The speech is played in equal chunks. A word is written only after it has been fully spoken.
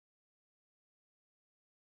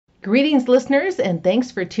Greetings, listeners, and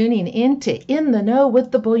thanks for tuning in to In the Know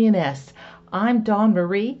with the Bullioness. I'm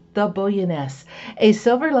Maree, the Bullioness, a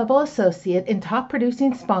silver level associate and top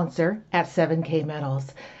producing sponsor at 7K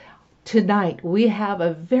Metals. Tonight, we have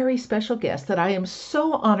a very special guest that I am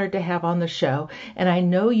so honored to have on the show, and I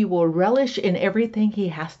know you will relish in everything he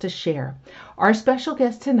has to share. Our special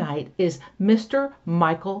guest tonight is Mr.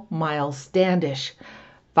 Miles Standish,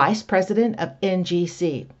 Vice President of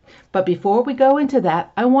NGC. But before we go into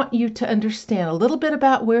that, I want you to understand a little bit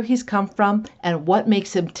about where he's come from and what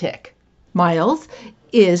makes him tick. Miles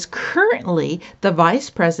is currently the Vice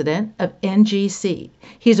President of NGC.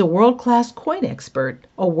 He's a world-class coin expert,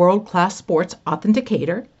 a world-class sports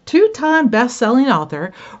authenticator, two-time best-selling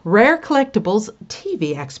author, rare collectibles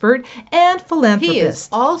TV expert, and philanthropist. He is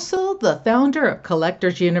also the founder of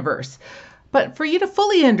Collectors Universe. But for you to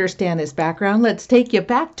fully understand his background, let's take you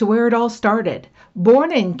back to where it all started.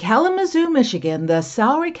 Born in Kalamazoo, Michigan, the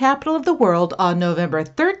salary capital of the world, on November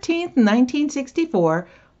 13, 1964,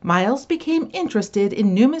 Miles became interested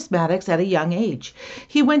in numismatics at a young age.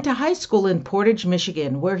 He went to high school in Portage,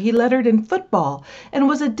 Michigan, where he lettered in football and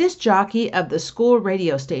was a disc jockey of the school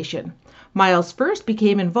radio station. Miles first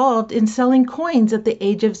became involved in selling coins at the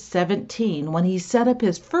age of 17 when he set up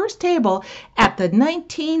his first table at the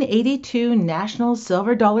 1982 National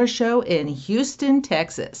Silver Dollar Show in Houston,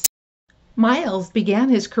 Texas. Miles began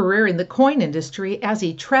his career in the coin industry as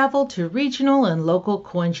he traveled to regional and local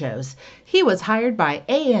coin shows. He was hired by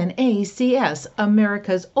ANACS,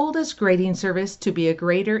 America's oldest grading service, to be a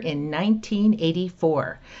grader in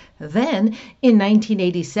 1984. Then, in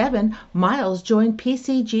 1987, Miles joined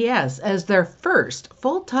PCGS as their first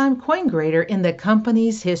full-time coin grader in the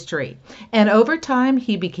company's history, and over time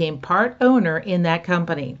he became part owner in that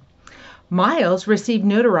company. Miles received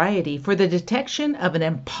notoriety for the detection of an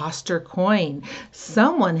imposter coin.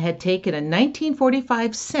 Someone had taken a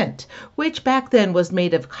 1945 cent, which back then was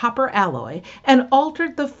made of copper alloy, and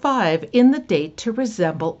altered the 5 in the date to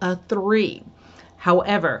resemble a 3.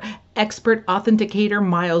 However, expert authenticator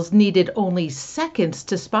Miles needed only seconds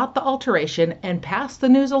to spot the alteration and pass the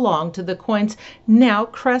news along to the coin's now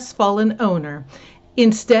crestfallen owner.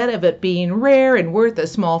 Instead of it being rare and worth a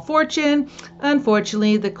small fortune,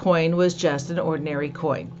 unfortunately, the coin was just an ordinary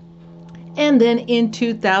coin. And then in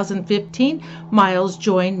 2015, Miles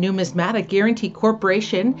joined Numismatic Guarantee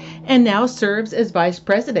Corporation and now serves as vice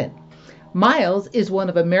president. Miles is one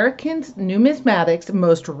of American numismatics'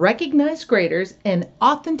 most recognized graders and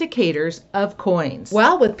authenticators of coins.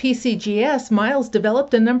 While with PCGS, Miles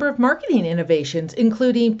developed a number of marketing innovations,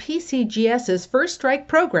 including PCGS's First Strike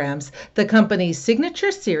programs, the company's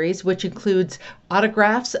signature series, which includes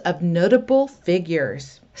autographs of notable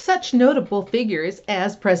figures. Such notable figures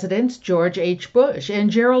as Presidents George H. Bush and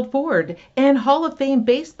Gerald Ford, and Hall of Fame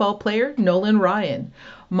baseball player Nolan Ryan.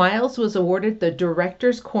 Miles was awarded the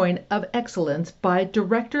Director's Coin of Excellence by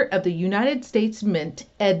Director of the United States Mint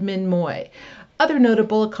Edmund Moy. Other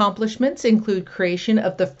notable accomplishments include creation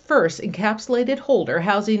of the first encapsulated holder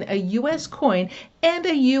housing a U.S. coin and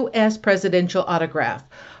a U.S. presidential autograph.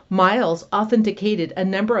 Miles authenticated a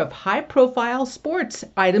number of high-profile sports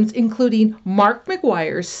items, including Mark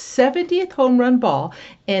McGwire's 70th home run ball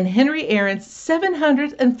and Henry Aaron's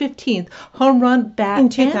 715th home run bat. In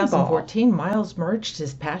 2014, Miles merged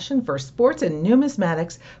his passion for sports and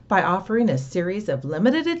numismatics by offering a series of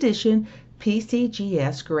limited edition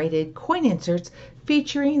PCGS graded coin inserts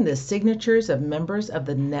featuring the signatures of members of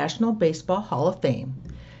the National Baseball Hall of Fame.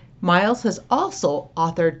 Miles has also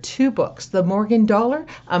authored 2 books, The Morgan Dollar,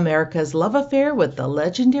 America's Love Affair with the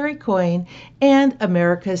Legendary Coin, and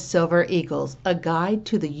America's Silver Eagles, a guide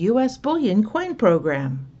to the U.S. Bullion Coin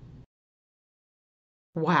Program.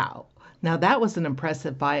 Wow, now that was an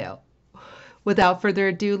impressive bio. Without further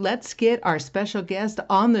ado, let's get our special guest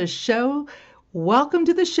on the show. Welcome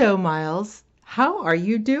to the show, Miles. How are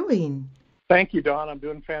you doing? Thank you, Dawn. I'm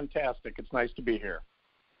doing fantastic. It's nice to be here.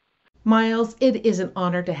 Miles, it is an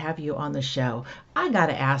honor to have you on the show. I got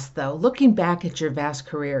to ask, though, looking back at your vast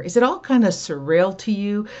career, is it all kind of surreal to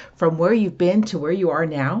you from where you've been to where you are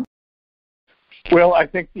now? Well, I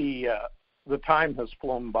think the time has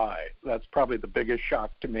flown by. That's probably the biggest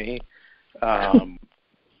shock to me. From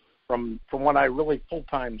when I really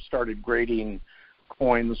full-time started grading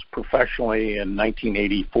coins professionally in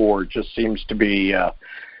 1984, just seems to be,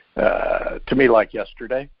 to me, like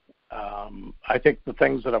yesterday. I think the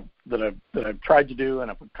things that I've tried to do and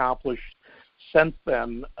have accomplished since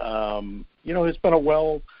then, it's been a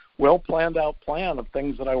well planned out plan of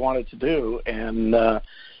things that I wanted to do, and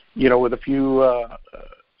with a few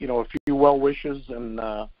well wishes and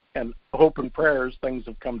hope and prayers, things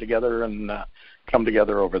have come together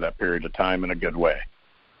over that period of time in a good way.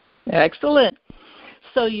 Excellent.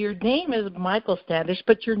 So your name is Michael Standish,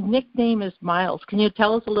 but your nickname is Miles. Can you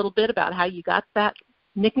tell us a little bit about how you got that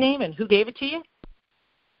nickname and who gave it to you?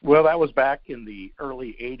 Well, that was back in the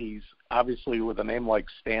early 80s, obviously with a name like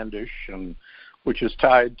Standish, which is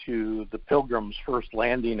tied to the Pilgrims' first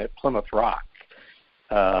landing at Plymouth Rock.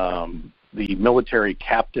 The military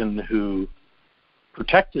captain who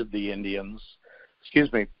protected the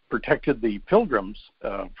Pilgrims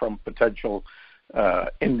from potential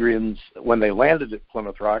Indians when they landed at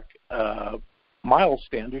Plymouth Rock. Miles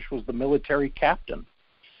Standish was the military captain.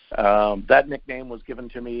 That nickname was given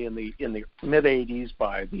to me in the mid-'80s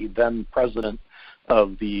by the then president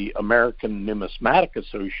of the American Numismatic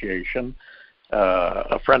Association,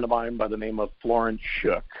 a friend of mine by the name of Florence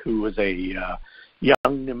Shook, who was a young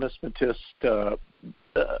numismatist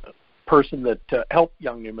person that helped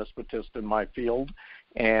young numismatists in my field.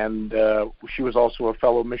 And she was also a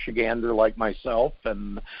fellow Michigander like myself.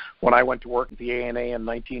 And when I went to work at the ANA in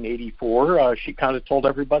 1984, she kind of told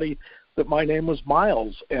everybody that my name was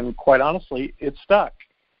Miles. And quite honestly, it stuck.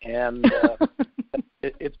 And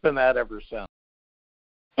it's been that ever since.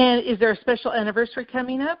 And is there a special anniversary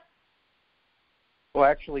coming up? Well,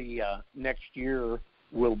 actually, next year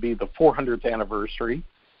will be the 400th anniversary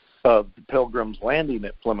of the Pilgrims landing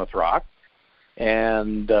at Plymouth Rock.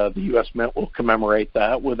 And the U.S. Mint will commemorate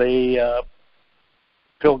that with a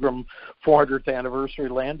Pilgrim 400th anniversary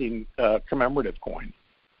landing commemorative coin.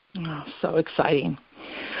 Oh, so exciting.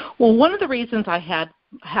 Well, one of the reasons I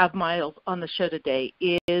have Miles on the show today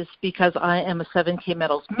is because I am a 7K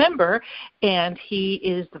Metals member, and he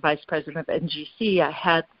is the vice president of NGC. I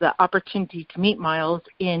had the opportunity to meet Miles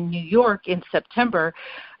in New York in September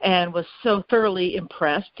and was so thoroughly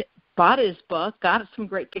impressed. Bought his book, got some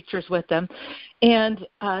great pictures with him, and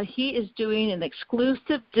he is doing an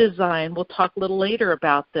exclusive design. We'll talk a little later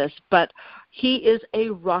about this, but he is a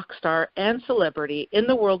rock star and celebrity in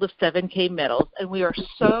the world of 7K metals, and we are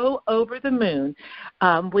so over the moon.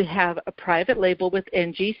 We have a private label with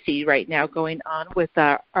NGC right now going on with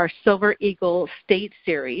our Silver Eagle State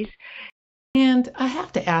Series. And I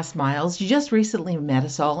have to ask, Miles, you just recently met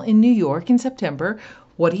us all in New York in September.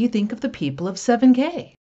 What do you think of the people of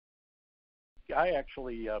 7K? I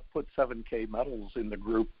actually put 7K Metals in the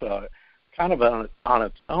group kind of on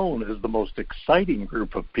its own as the most exciting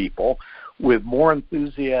group of people with more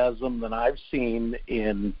enthusiasm than I've seen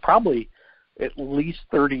in probably at least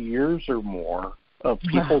 30 years or more of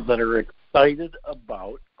people that are excited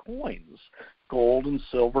about coins, gold and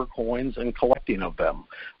silver coins, and collecting of them.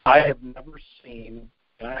 I have never seen,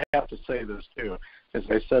 and I have to say this too, as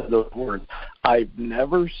I said those words, I've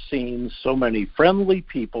never seen so many friendly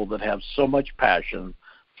people that have so much passion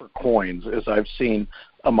for coins as I've seen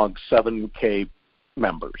among 7K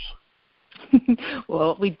members.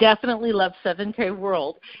 Well, we definitely love 7K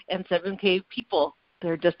World and 7K people.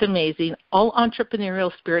 They're just amazing. All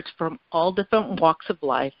entrepreneurial spirits from all different walks of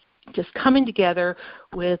life, just coming together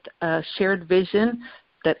with a shared vision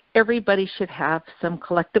that everybody should have some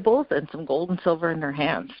collectibles and some gold and silver in their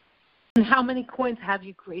hands. And how many coins have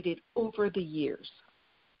you created over the years?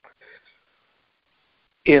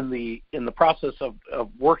 In the process of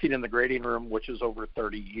working in the grading room, which is over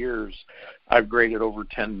 30 years, I've graded over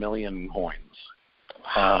 10 million coins.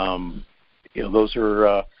 Wow. Those are,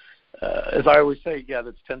 as I always say,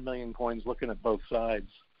 that's 10 million coins looking at both sides.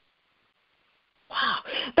 Wow,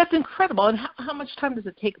 that's incredible. And how much time does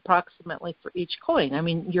it take approximately for each coin? I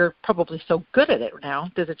mean, you're probably so good at it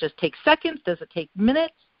now. Does it just take seconds? Does it take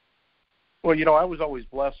minutes? Well, I was always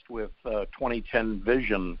blessed with 2010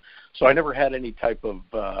 vision, so I never had any type of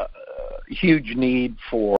huge need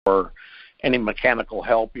for any mechanical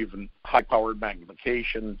help, even high-powered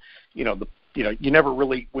magnification. You never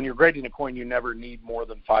really, when you're grading a coin, you never need more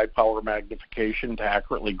than 5-power magnification to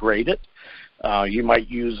accurately grade it. You might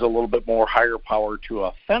use a little bit more higher power to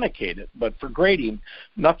authenticate it, but for grading,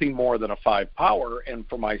 nothing more than a 5-power. And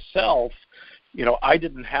for myself, I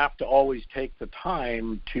didn't have to always take the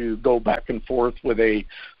time to go back and forth with a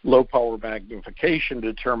low-power magnification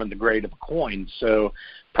to determine the grade of a coin. So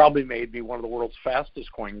probably made me one of the world's fastest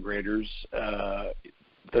coin graders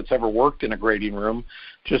that's ever worked in a grading room,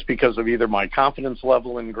 just because of either my confidence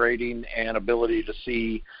level in grading and ability to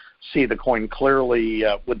see the coin clearly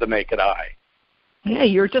with the naked eye. Yeah,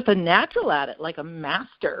 you're just a natural at it, like a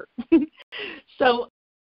master. So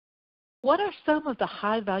what are some of the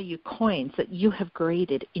high-value coins that you have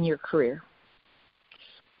graded in your career?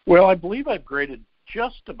 Well, I believe I've graded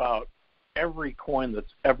just about every coin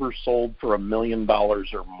that's ever sold for $1 million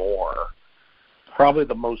or more. Probably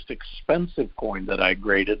the most expensive coin that I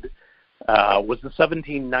graded was the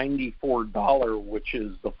 $1794, which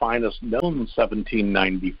is the finest known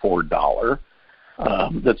 $1794,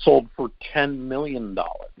 that sold for $10 million.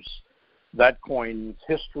 That coin's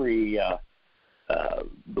history,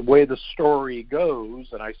 the way the story goes,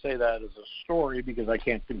 and I say that as a story because I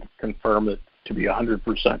can't confirm it to be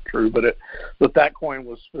 100% true, but that coin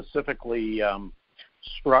was specifically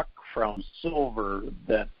struck from silver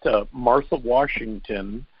that Martha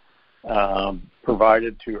Washington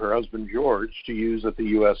provided to her husband George to use at the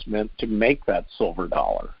U.S. Mint to make that silver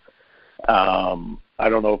dollar. I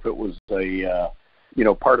don't know if it was a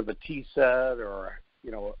part of a tea set or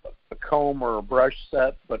a comb or a brush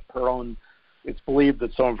set, but it's believed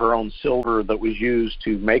that some of her own silver that was used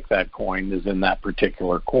to make that coin is in that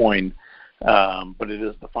particular coin. But it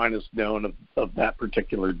is the finest known of that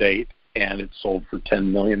particular date, and it sold for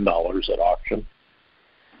 $10 million at auction.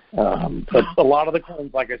 But a lot of the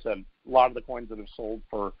coins, like I said, a lot of the coins that have sold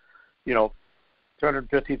for, $250,000,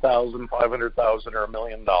 $500,000, or $1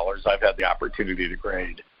 million, I've had the opportunity to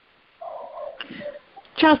grade.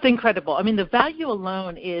 Just incredible. I mean, the value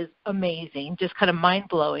alone is amazing, just kind of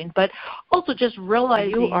mind-blowing, but also just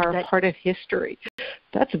realizing you are that part of history.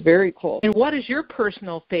 That's very cool. And what is your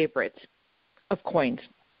personal favorite of coins?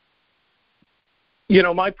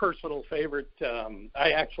 My personal favorite,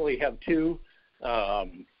 I actually have two,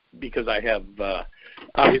 because I have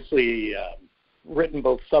obviously written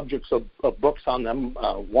both subjects of books on them.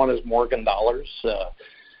 One is Morgan dollars,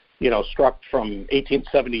 struck from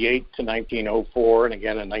 1878 to 1904 and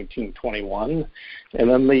again in 1921. And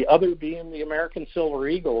then the other being the American Silver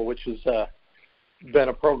Eagle, which has been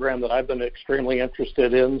a program that I've been extremely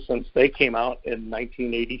interested in since they came out in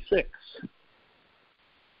 1986.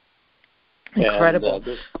 Incredible.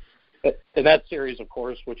 And that series, of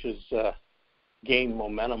course, which has gained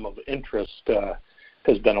momentum of interest,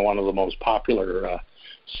 has been one of the most popular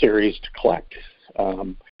series to collect,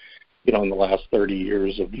 in the last 30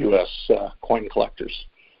 years of U.S. Coin collectors.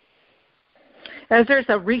 As there's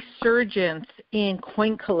a resurgence in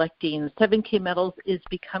coin collecting, 7K Metals is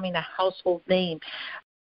becoming a household name.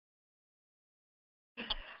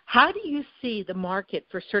 How do you see the market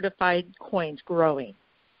for certified coins growing?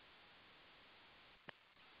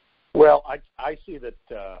 Well, I see that,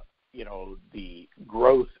 the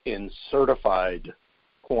growth in certified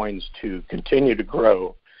coins to continue to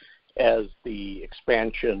grow as the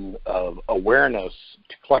expansion of awareness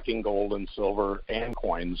to collecting gold and silver and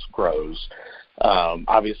coins grows.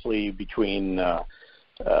 Obviously, between the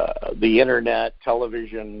internet,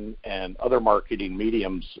 television, and other marketing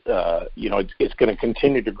mediums, it's going to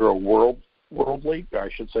continue to grow worldly, or I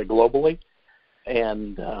should say globally.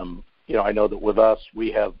 And, I know that with us,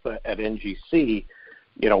 we have at NGC,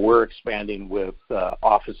 we're expanding with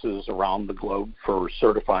offices around the globe for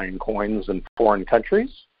certifying coins in foreign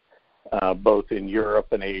countries, both in Europe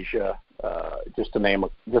and Asia, just to name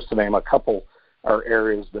a couple, are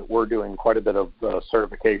areas that we're doing quite a bit of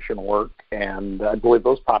certification work, and I believe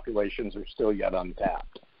those populations are still yet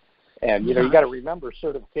untapped. And you got to remember,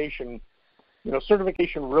 certification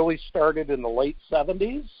really started in the late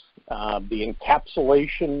 70s. The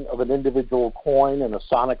encapsulation of an individual coin in a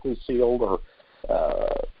sonically sealed or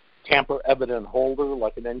tamper-evident holder,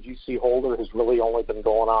 like an NGC holder, has really only been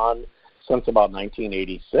going on since about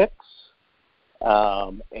 1986.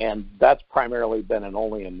 And that's primarily been and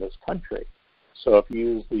only in this country. So if you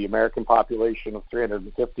use the American population of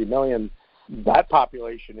 350 million, that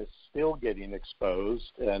population is still getting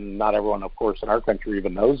exposed, and not everyone, of course, in our country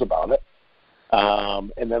even knows about it.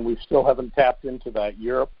 And then we still haven't tapped into that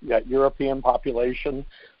European population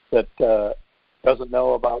that doesn't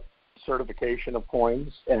know about certification of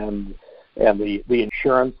coins and the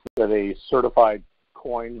insurance that a certified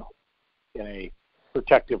coin in a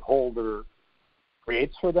protective holder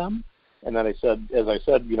creates for them. And then as I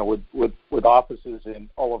said, with offices in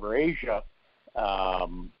all over Asia,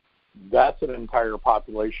 that's an entire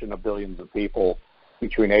population of billions of people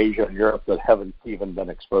between Asia and Europe that haven't even been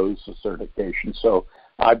exposed to certification. So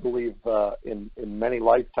I believe in many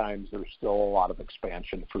lifetimes there's still a lot of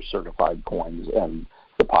expansion for certified coins and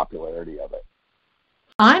the popularity of it.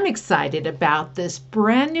 I'm excited about this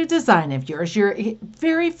brand new design of yours, your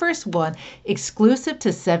very first one, exclusive to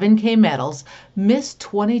 7K Metals, Miss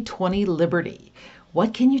 2020 Liberty.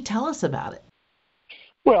 What can you tell us about it?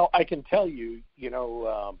 Well, I can tell you,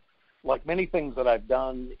 like many things that I've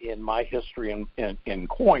done in my history in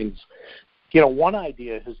coins, one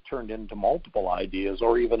idea has turned into multiple ideas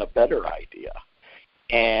or even a better idea.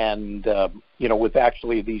 And, with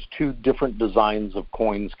actually these two different designs of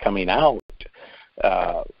coins coming out,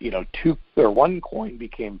 one coin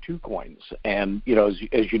became two coins. And,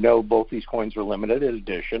 as you know, both these coins are limited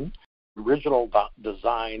edition. original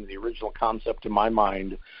design, the original concept in my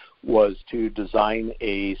mind was to design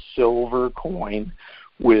a silver coin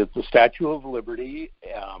with the Statue of Liberty.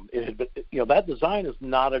 It had been, that design is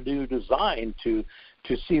not a new design to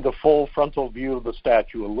see the full frontal view of the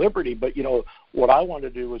Statue of Liberty. But, what I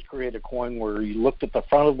wanted to do was create a coin where you looked at the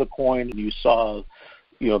front of the coin and you saw,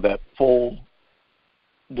 that full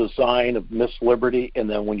design of Miss Liberty, and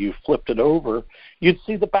then when you flipped it over, you'd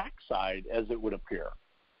see the backside as it would appear.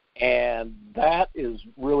 And that is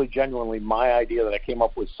really genuinely my idea that I came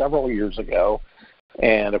up with several years ago.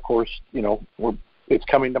 And, of course, it's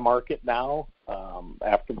coming to market now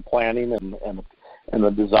after the planning and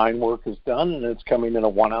the design work is done, and it's coming in a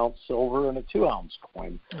 1-ounce silver and a 2-ounce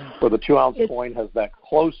coin. Where the 2-ounce coin has that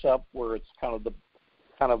close-up where it's kind of the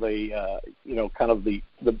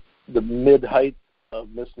mid-height of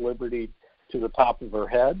Miss Liberty to the top of her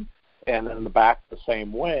head, and then the back the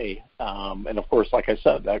same way. And, of course, like I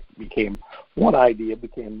said, that became one idea,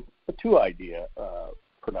 became a 2-idea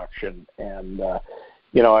production. And,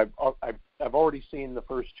 I've already seen the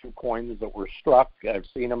first 2 coins that were struck. I've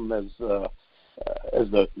seen them as the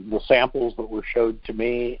samples that were showed to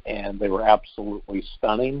me, and they were absolutely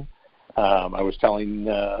stunning. I was telling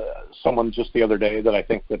someone just the other day that I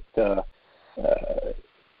think that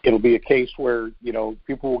it'll be a case where,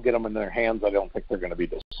 people will get them in their hands. I don't think they're going to be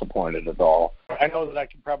disappointed at all. I know that I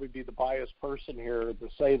can probably be the biased person here to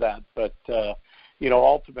say that, but,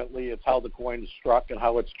 ultimately it's how the coin is struck and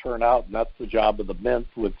how it's turned out, and that's the job of the Mint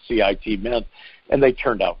with CIT Mint, and they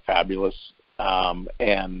turned out fabulous.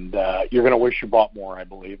 And you're going to wish you bought more, I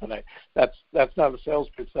believe. And that's not a sales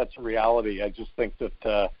pitch. That's a reality. I just think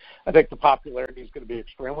that I think the popularity is going to be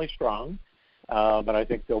extremely strong. But I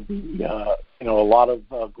think there'll be, a lot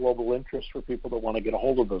of global interest for people that want to get a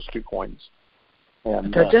hold of those 2 coins.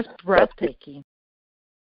 And they're just breathtaking.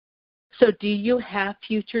 So do you have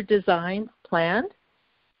future designs planned?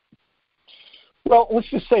 Well, let's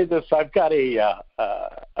just say this. I've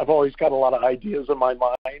always got a lot of ideas in my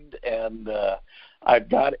mind, and I've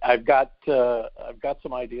got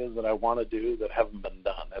some ideas that I want to do that haven't been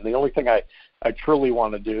done. And the only thing I truly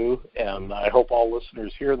want to do, and I hope all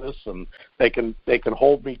listeners hear this and they can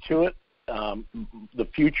hold me to it. The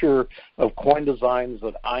future of coin designs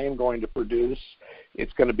that I am going to produce,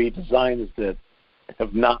 it's going to be designs that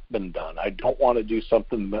have not been done. I don't want to do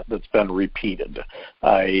something that's been repeated.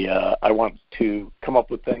 I want to come up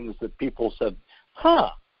with things that people said,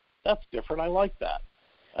 that's different. I like that.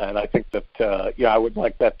 And I think that, I would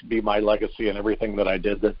like that to be my legacy and everything that I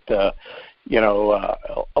did. That,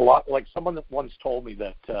 a lot, like someone that once told me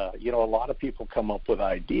that, a lot of people come up with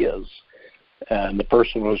ideas, and the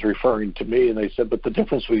person was referring to me, and they said, but the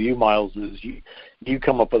difference with you, Miles, is you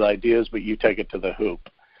come up with ideas, but you take it to the hoop.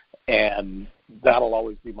 And that'll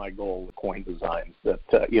always be my goal with coin designs, that,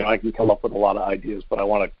 I can come up with a lot of ideas, but I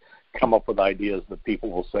want to come up with ideas that people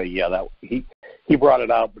will say, that he brought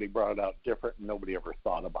it out, but he brought it out different, and nobody ever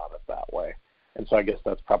thought about it that way. And so I guess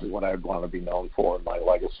that's probably what I would want to be known for in my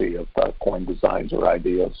legacy of coin designs or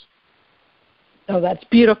ideas. Oh, that's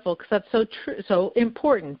beautiful, because that's so true, so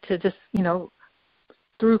important to just,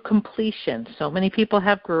 through completion. So many people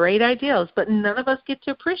have great ideas, but none of us get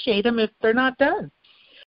to appreciate them if they're not done.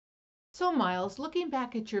 So, Miles, looking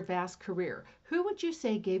back at your vast career, who would you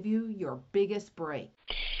say gave you your biggest break?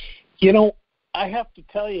 I have to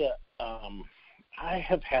tell you, I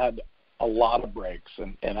have had a lot of breaks,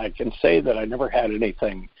 and I can say that I never had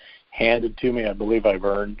anything handed to me. I believe I've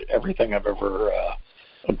earned everything I've ever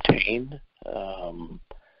obtained.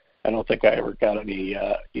 I don't think I ever got any,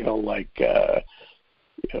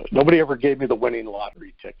 nobody ever gave me the winning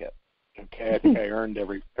lottery ticket. Okay, I think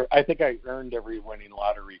I earned every winning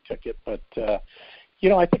lottery ticket, but I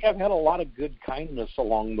think I've had a lot of good kindness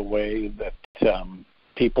along the way that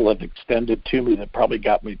people have extended to me that probably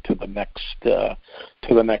got me to the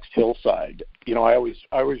next hillside. I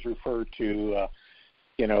always refer to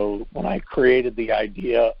when I created the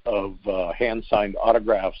idea of hand signed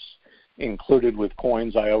autographs included with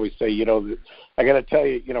coins, I always say, I got to tell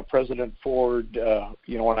you, President Ford,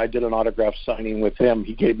 when I did an autograph signing with him,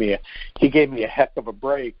 he gave me a heck of a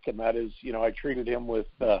break, and that is, I treated him with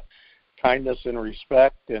kindness and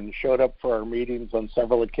respect, and showed up for our meetings on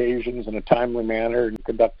several occasions in a timely manner, and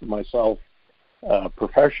conducted myself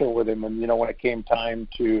professional with him. And when it came time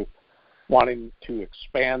to wanting to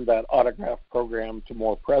expand that autograph program to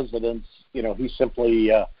more presidents, he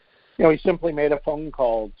simply made a phone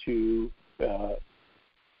call to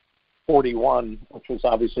 41, which was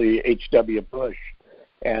obviously H.W. Bush,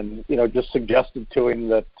 and, just suggested to him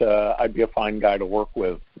that I'd be a fine guy to work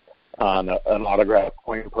with on an autograph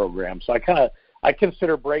coin program. So I kind I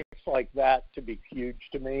consider breaks like that to be huge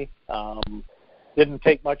to me. Didn't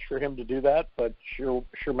take much for him to do that, but sure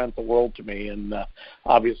meant the world to me. And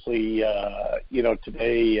obviously,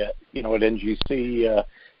 today, at NGC,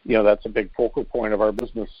 that's a big focal point of our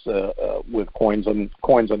business with coins and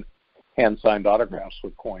hand-signed autographs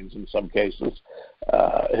with coins in some cases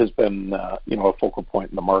has been, a focal point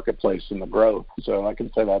in the marketplace and the growth. So I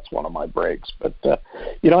can say that's one of my breaks. But,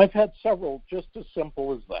 I've had several just as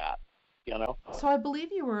simple as that. So I believe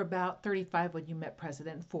you were about 35 when you met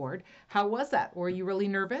President Ford. How was that? Were you really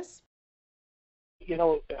nervous? He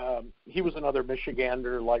was another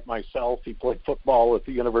Michigander like myself. He played football at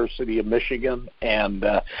the University of Michigan, and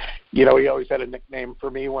he always had a nickname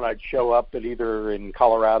for me when I'd show up at either in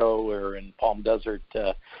Colorado or in Palm Desert.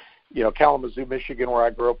 Kalamazoo, Michigan, where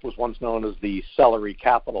I grew up, was once known as the celery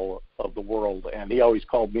capital of the world, and he always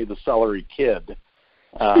called me the celery kid.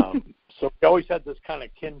 So we always had this kind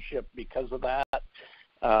of kinship because of that.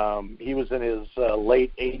 He was in his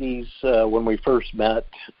late 80s when we first met,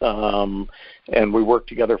 and we worked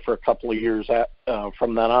together for a couple of years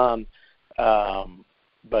from then on.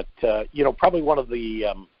 But probably one of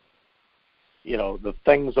the, the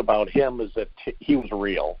things about him is that he was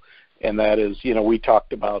real. And that is, we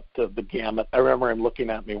talked about the gamut. I remember him looking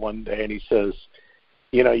at me one day and he says,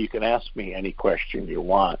 you can ask me any question you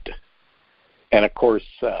want. And of course,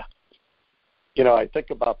 I think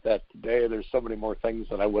about that today. There's so many more things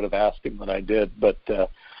that I would have asked him than I did, but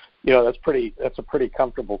that's a pretty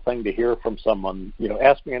comfortable thing to hear from someone.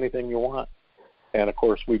 Ask me anything you want. And of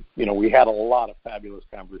course, we had a lot of fabulous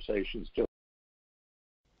conversations.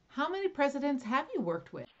 How many presidents have you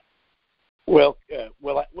worked with? Well,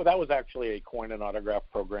 that was actually a coin and autograph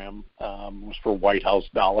program. It was for White House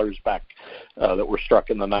dollars back that were struck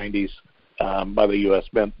in the 90s by the U.S.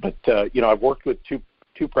 Mint. But I've worked with two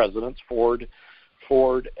presidents, Ford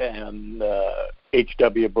and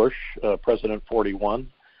H.W. Bush, President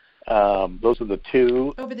 41. Those are the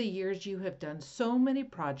two. Over the years, you have done so many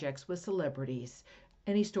projects with celebrities.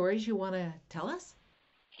 Any stories you want to tell us?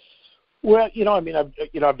 Well,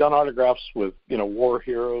 I've done autographs with, war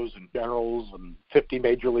heroes and generals and 50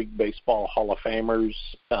 Major League Baseball Hall of Famers.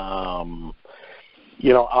 I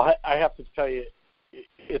have to tell you,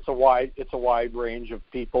 it's a wide range of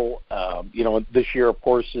people. This year, of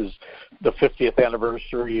course, is the 50th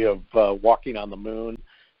anniversary of walking on the moon.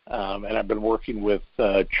 And I've been working with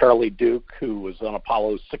Charlie Duke, who was on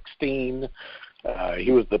Apollo 16.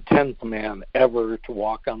 He was the 10th man ever to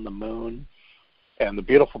walk on the moon. And the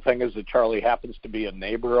beautiful thing is that Charlie happens to be a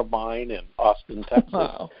neighbor of mine in Austin, Texas,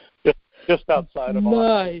 wow. just outside of Austin.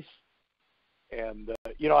 Nice. And,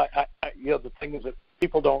 the thing is that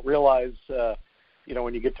people don't realize,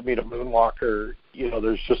 when you get to meet a moonwalker,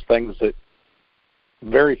 there's just things that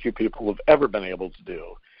very few people have ever been able to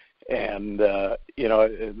do. And,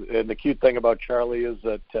 and the cute thing about Charlie is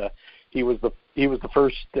that he was the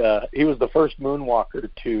first moonwalker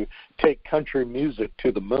to take country music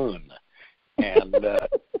to the moon. And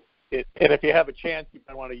and if you have a chance, you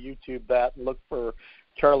might want to YouTube that and look for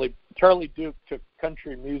Charlie Duke took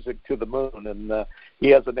country music to the moon. And he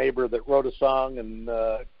has a neighbor that wrote a song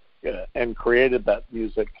and created that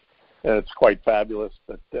music. And it's quite fabulous.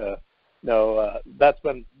 But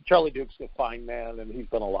Charlie Duke's a fine man, and he's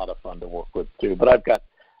been a lot of fun to work with too. But I've got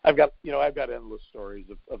endless stories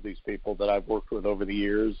of these people that I've worked with over the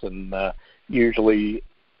years, and usually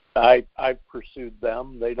I've pursued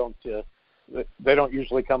them. They don't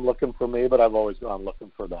usually come looking for me, but I've always gone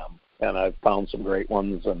looking for them, and I've found some great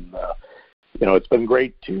ones. And it's been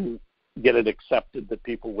great to get it accepted that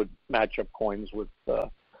people would match up coins with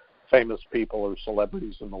famous people or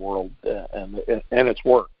celebrities in the world, and it's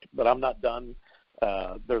worked. But I'm not done.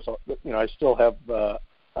 I still have.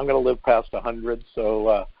 I'm going to live past 100,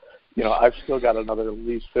 so I've still got another at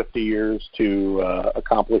least 50 years to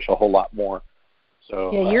accomplish a whole lot more.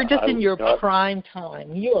 So yeah, you're just in your prime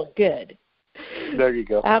time. You are good. There you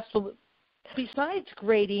go. Absolutely. Besides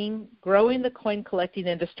grading, growing the coin collecting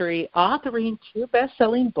industry, authoring 2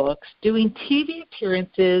 best-selling books, doing TV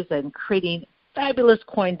appearances, and creating fabulous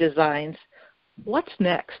coin designs, what's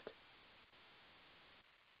next?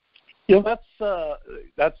 That's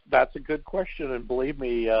a good question, and believe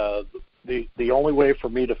me, the only way for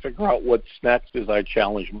me to figure out what's next is I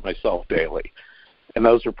challenge myself daily, and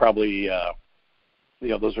those are probably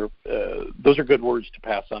those are good words to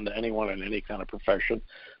pass on to anyone in any kind of profession.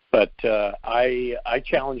 But I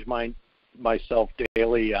challenge myself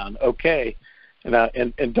daily on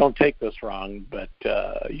and don't take this wrong, but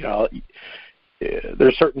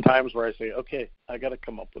there's certain times where I say, okay, I got to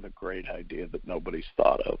come up with a great idea that nobody's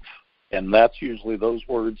thought of. And that's usually, those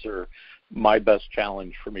words are my best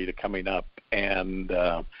challenge for me to coming up. And,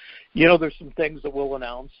 there's some things that we'll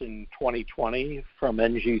announce in 2020 from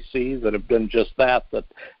NGC that have been just that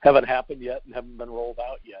haven't happened yet and haven't been rolled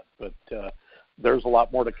out yet. But there's a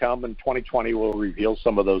lot more to come, and 2020 will reveal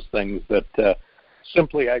some of those things that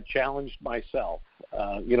simply I challenged myself.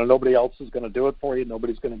 Nobody else is going to do it for you.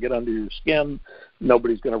 Nobody's going to get under your skin.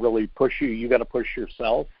 Nobody's going to really push you. You got to push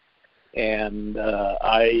yourself. And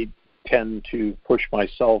I tend to push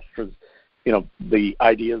myself for, the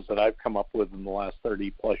ideas that I've come up with in the last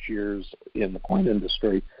 30-plus years in the coin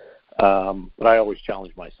industry. But I always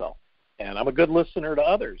challenge myself. And I'm a good listener to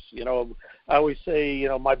others. I always say,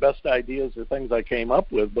 my best ideas are things I came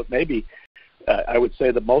up with, but maybe I would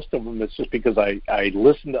say that most of them, it's just because I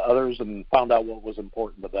listened to others and found out what was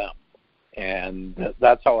important to them. And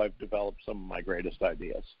that's how I've developed some of my greatest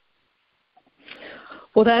ideas.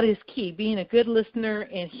 Well, that is key, being a good listener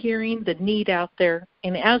and hearing the need out there.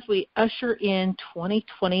 And as we usher in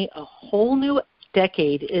 2020, a whole new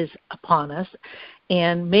decade is upon us.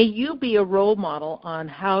 And may you be a role model on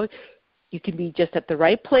how you can be just at the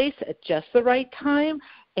right place at just the right time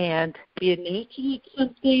and be making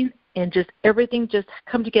something and just everything just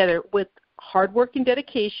come together with hard work and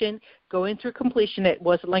dedication, going through completion. It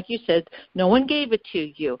wasn't like you said, no one gave it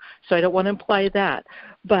to you, so I don't want to imply that.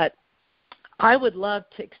 But I would love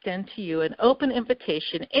to extend to you an open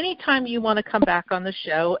invitation anytime you want to come back on the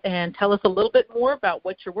show and tell us a little bit more about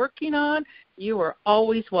what you're working on. You are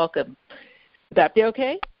always welcome. Would that be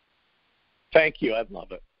okay? Thank you. I'd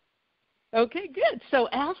love it. Okay, good. So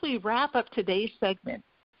as we wrap up today's segment,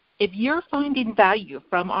 if you're finding value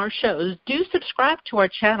from our shows, do subscribe to our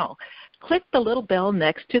channel. Click the little bell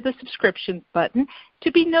next to the subscription button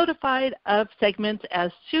to be notified of segments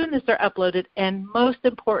as soon as they're uploaded. And most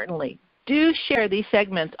importantly, do share these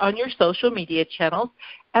segments on your social media channels,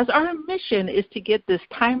 as our mission is to get this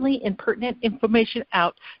timely and pertinent information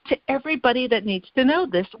out to everybody that needs to know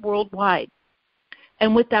this worldwide.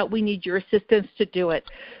 And with that, we need your assistance to do it.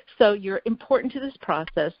 So you're important to this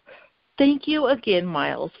process. Thank you again,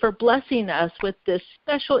 Miles, for blessing us with this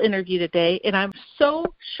special interview today. And I'm so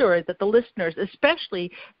sure that the listeners,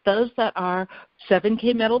 especially those that are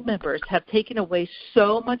 7K Metal members, have taken away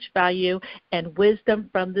so much value and wisdom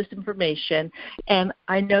from this information. And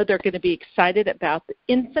I know they're going to be excited about the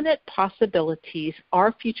infinite possibilities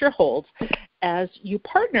our future holds as you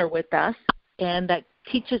partner with us, and that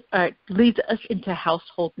leads us into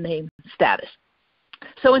household name status.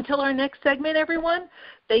 So until our next segment, everyone,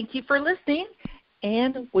 thank you for listening,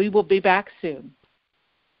 and we will be back soon.